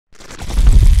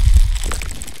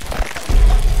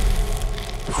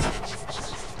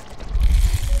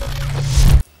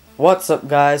What's up,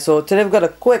 guys? So today I've got a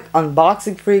quick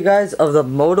unboxing for you guys of the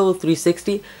Moto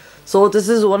 360. So this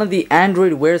is one of the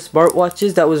Android Wear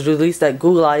smartwatches that was released at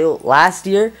Google I/O last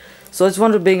year. So I just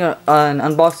wanted to bring an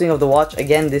unboxing of the watch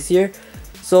again this year.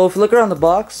 So if you look around the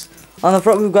box, on the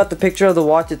front we've got the picture of the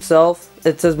watch itself.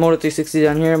 It says Moto 360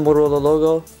 down here, Motorola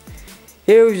logo.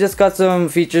 Here we've just got some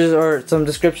features or some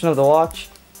description of the watch.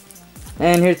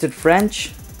 And here's in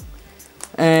French.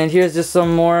 And here's just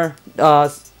some more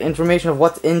information of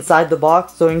what's inside the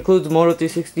box. So it includes Moto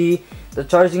 360, the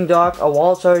charging dock, a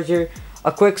wall charger,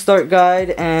 a quick start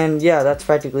guide, and yeah, that's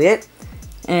practically it.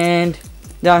 And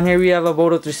down here we have a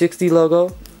Moto 360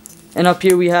 logo, and up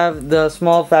here we have the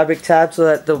small fabric tab so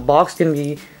that the box can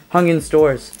be hung in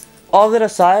stores. All that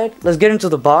aside, let's get into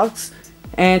the box.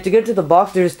 And to get into the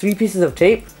box, there's 3 pieces of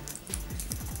tape.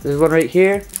 There's one right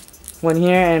here, one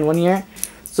here, and one here.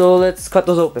 So let's cut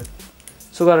those open.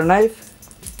 So got a knife.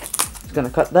 Just gonna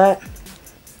cut that,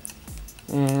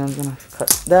 and I'm gonna cut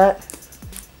that,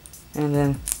 and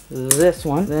then this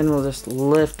one. Then we'll just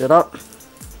lift it up.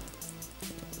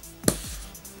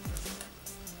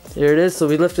 There it is. So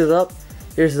we lifted it up.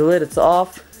 Here's the lid. It's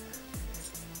off.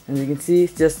 As you can see,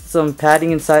 just some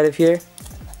padding inside of here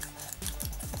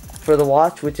for the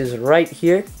watch, which is right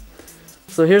here.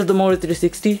 So here's the Moto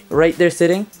 360 right there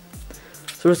sitting.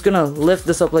 So we're just gonna lift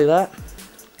this up like that.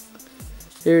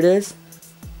 Here it is.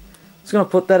 Just gonna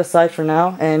put that aside for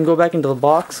now and go back into the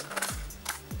box.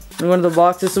 We go into the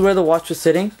box. This is where the watch was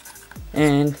sitting,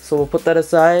 and so we'll put that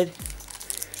aside.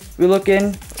 We look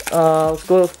in. Let's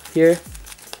go here.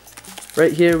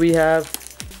 Right here we have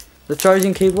the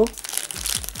charging cable.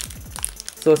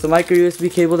 So it's a micro USB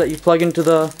cable that you plug into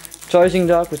the charging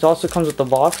dock, which also comes with the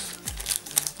box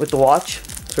with the watch.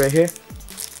 It's right here.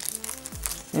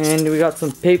 And we got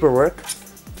some paperwork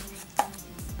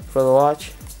for the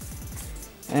watch,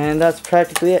 and that's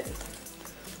practically it.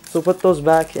 So put those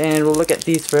back and we'll look at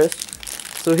these first.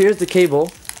 So here's the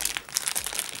cable,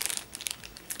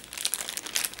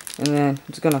 and then I'm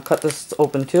just gonna cut this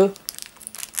open too.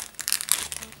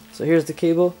 So here's the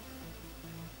cable,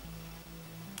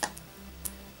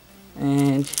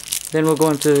 and then we'll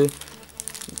go into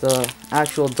the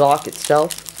actual dock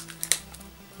itself.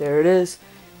 There it is.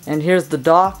 And here's the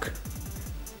dock.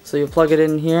 So you plug it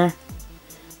in here,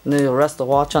 and then you'll rest the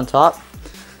watch on top.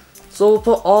 So we'll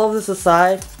put all of this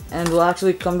aside, and we'll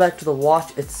actually come back to the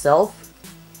watch itself.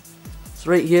 It's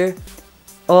right here.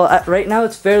 Well, right now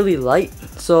it's fairly light,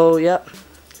 so yeah.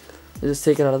 Let's just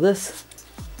take it out of this.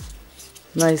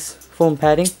 Nice foam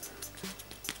padding.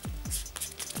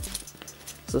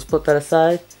 So let's put that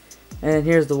aside. And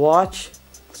here's the watch.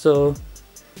 So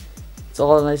it's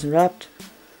all nice and wrapped.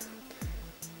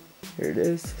 Here it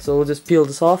is. So we'll just peel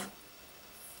this off.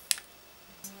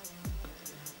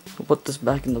 We'll put this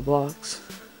back in the box.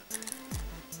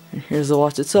 And here's the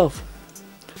watch itself.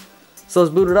 So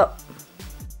let's boot it up.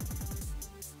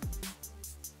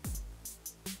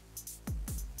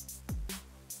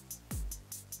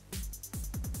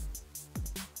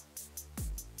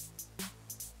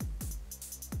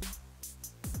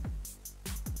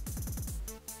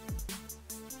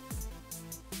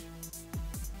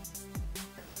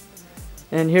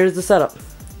 And here's the setup.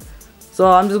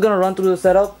 So I'm just gonna run through the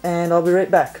setup and I'll be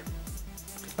right back.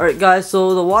 Alright guys,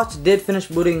 so the watch did finish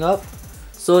booting up.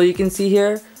 So you can see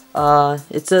here,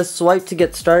 it says swipe to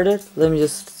get started. Let me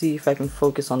just see if I can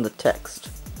focus on the text.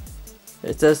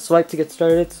 It says swipe to get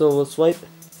started, so we'll swipe.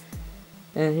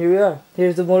 And here we are.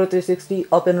 Here's the Moto 360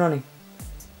 up and running.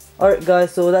 Alright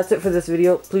guys, so that's it for this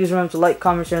video. Please remember to like,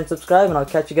 comment, share, and subscribe, and I'll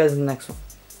catch you guys in the next one.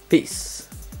 Peace.